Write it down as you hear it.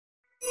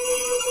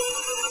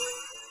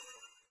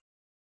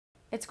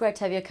It's great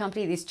to have your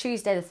company this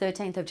Tuesday, the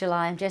 13th of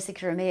July. I'm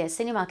Jessica Amir,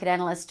 Senior Market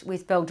Analyst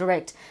with Bell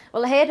Direct.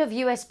 Well, ahead of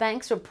US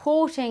banks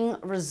reporting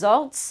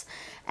results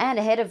and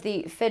ahead of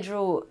the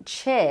Federal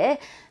Chair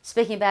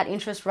speaking about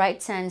interest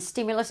rates and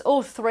stimulus,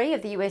 all three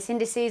of the US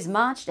indices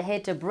marched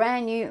ahead to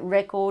brand new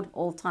record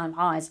all-time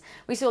highs.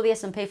 We saw the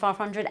S&P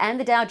 500 and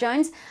the Dow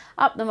Jones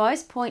up the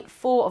most,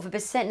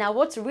 0.4%. Now,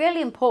 what's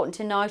really important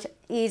to note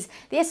is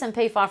the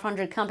S&P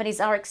 500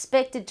 companies are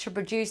expected to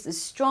produce the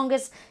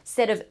strongest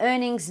set of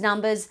earnings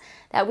numbers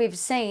that we've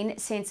seen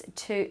since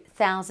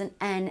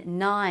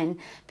 2009,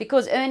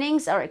 because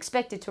earnings are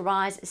expected to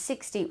rise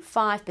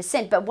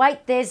 65%. But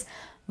wait, there's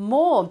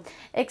more.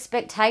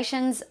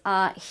 Expectations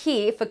are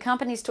here for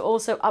companies to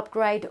also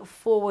upgrade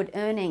forward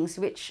earnings,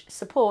 which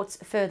supports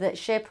further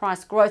share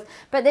price growth.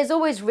 But there's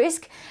always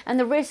risk, and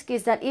the risk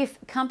is that if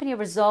company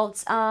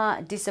results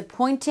are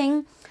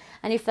disappointing,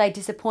 and if they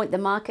disappoint the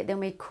market,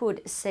 then we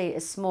could see a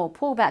small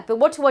pullback. But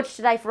what to watch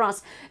today for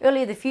us?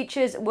 Earlier, the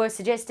futures were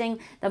suggesting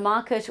the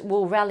market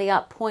will rally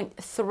up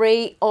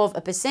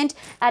 0.3%,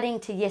 adding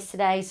to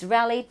yesterday's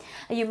rally.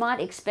 You might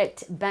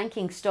expect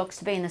banking stocks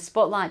to be in the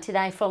spotlight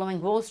today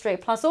following Wall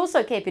Street. Plus,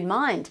 also keep in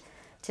mind,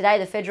 today,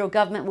 the federal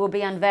government will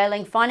be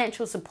unveiling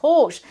financial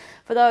support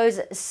for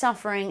those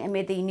suffering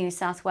amid the New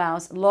South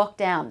Wales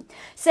lockdown.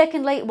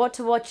 Secondly, what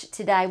to watch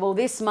today? Well,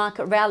 this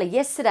market rally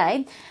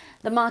yesterday,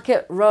 the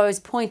market rose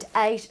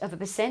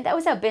 0.8%. That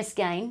was our best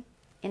gain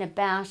in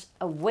about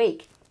a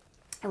week.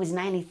 It was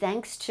mainly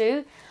thanks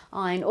to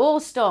iron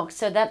ore stocks.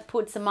 So that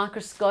puts the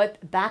microscope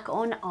back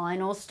on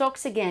iron ore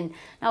stocks again.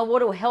 Now,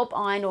 what will help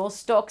iron ore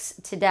stocks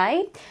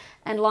today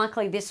and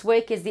likely this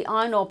week is the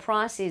iron ore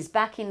price is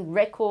back in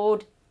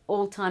record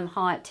all-time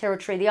high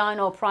territory. The iron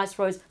ore price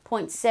rose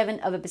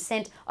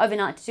 0.7%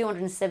 overnight to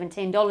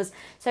 $217.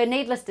 So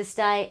needless to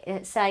say,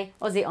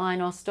 Aussie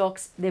iron ore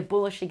stocks, they're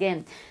bullish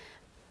again.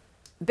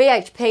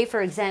 BHP,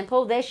 for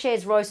example, their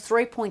shares rose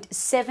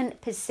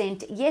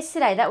 3.7%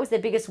 yesterday. That was their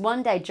biggest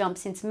one-day jump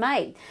since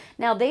May.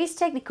 Now, these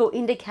technical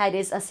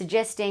indicators are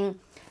suggesting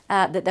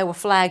that they were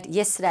flagged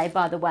yesterday,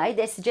 by the way.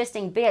 They're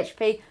suggesting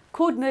BHP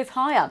could move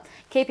higher.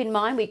 Keep in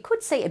mind, we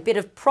could see a bit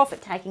of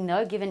profit taking,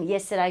 though, given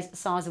yesterday's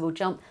sizable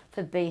jump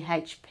for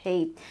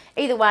BHP.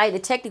 Either way, the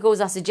technicals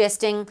are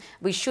suggesting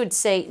we should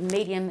see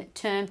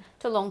medium-term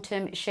to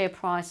long-term share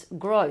price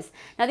growth.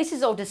 Now, this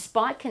is all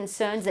despite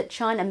concerns that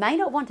China may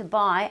not want to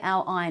buy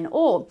our iron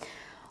ore.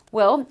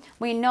 Well,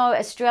 we know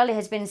Australia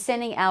has been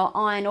sending our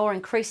iron ore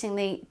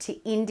increasingly to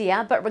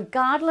India, but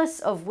regardless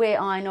of where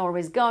iron ore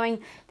is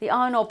going, the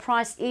iron ore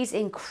price is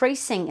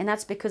increasing, and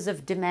that's because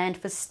of demand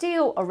for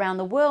steel around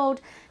the world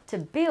to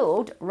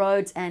build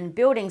roads and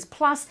buildings.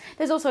 Plus,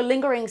 there's also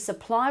lingering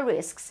supply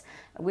risks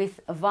with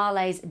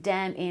Vale's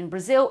dam in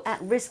Brazil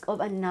at risk of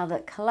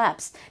another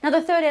collapse. Now,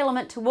 the third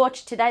element to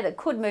watch today that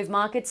could move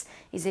markets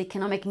is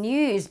economic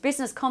news.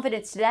 Business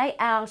confidence today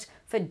out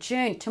for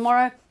June.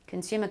 Tomorrow,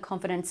 consumer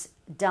confidence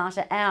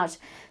data out.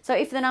 So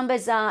if the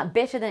numbers are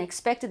better than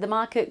expected, the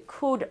market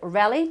could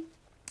rally.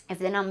 If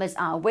the numbers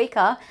are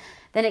weaker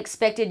than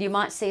expected, you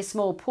might see a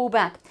small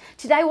pullback.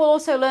 Today, we'll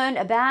also learn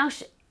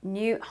about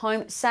new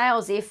home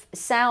sales if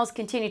sales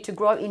continue to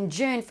grow in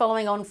June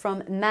following on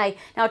from May.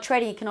 Now,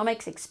 Trading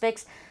Economics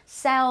expects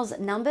sales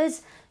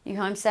numbers, new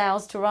home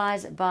sales, to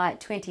rise by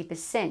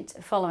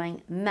 20%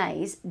 following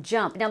May's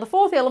jump. Now, the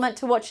fourth element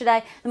to watch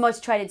today, the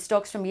most traded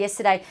stocks from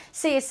yesterday.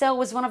 CSL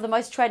was one of the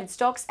most traded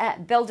stocks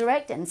at Bell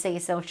Direct, and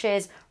CSL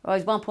shares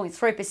rose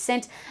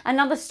 1.3%.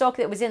 Another stock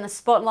that was in the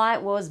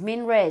spotlight was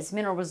MinRes,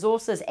 Mineral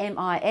Resources,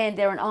 MIN.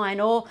 They're an iron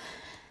ore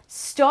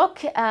stock,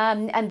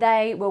 and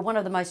they were one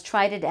of the most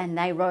traded, and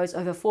they rose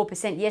over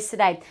 4%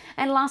 yesterday.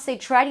 And lastly,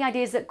 trading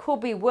ideas that could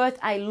be worth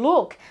a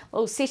look.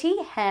 Well,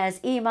 Citi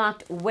has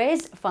earmarked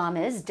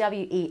Wesfarmers,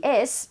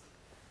 WES,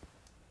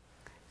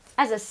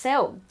 as a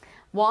sell.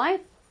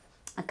 Why?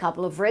 A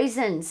couple of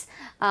reasons.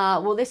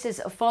 Well, this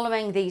is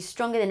following the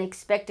stronger than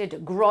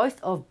expected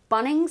growth of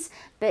Bunnings,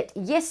 but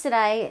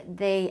yesterday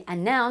they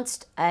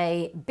announced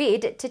a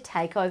bid to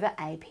take over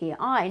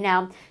API.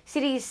 Now,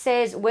 Citi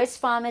says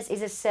Wesfarmers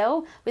is a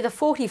sell with a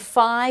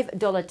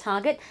 $45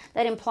 target.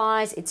 That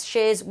implies its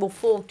shares will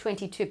fall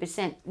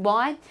 22%.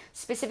 Why?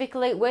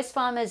 Specifically,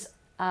 Wesfarmers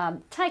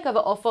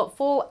takeover offer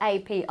for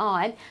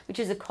API, which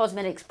is a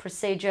cosmetics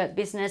procedure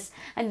business,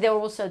 and they're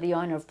also the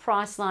owner of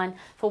Priceline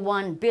for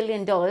 $1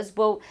 billion.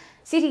 Well,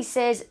 Citi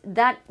says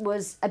that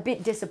was a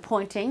bit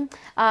disappointing.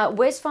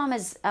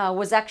 Wesfarmers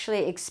was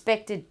actually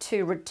expected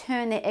to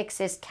return their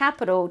excess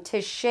capital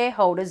to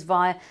shareholders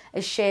via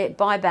a share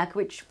buyback,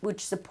 which would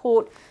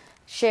support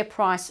share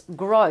price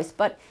growth.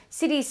 But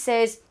Citi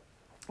says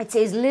it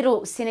sees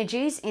little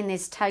synergies in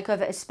this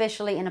takeover,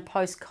 especially in a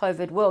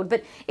post-COVID world.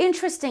 But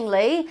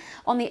interestingly,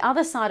 on the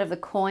other side of the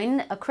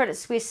coin, Credit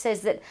Suisse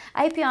says that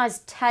API's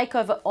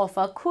takeover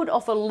offer could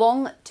offer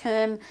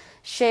long-term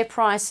share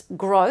price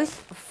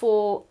growth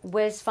for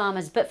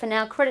Wesfarmers. But for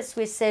now, Credit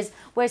Suisse says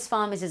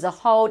Wesfarmers is a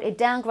hold. It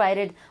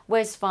downgraded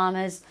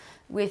Wesfarmers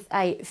with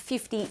a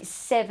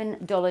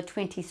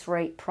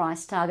 $57.23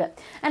 price target.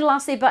 And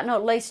lastly, but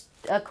not least,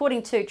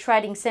 according to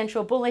Trading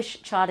Central,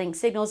 bullish charting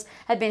signals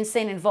have been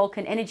seen in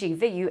Vulcan Energy,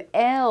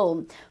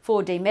 VUL,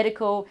 4D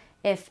Medical,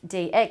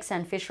 FDX,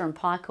 and Fisher &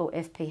 Paykel,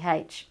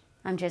 FPH.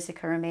 I'm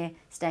Jessica Amir.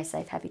 Stay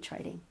safe. Happy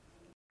trading.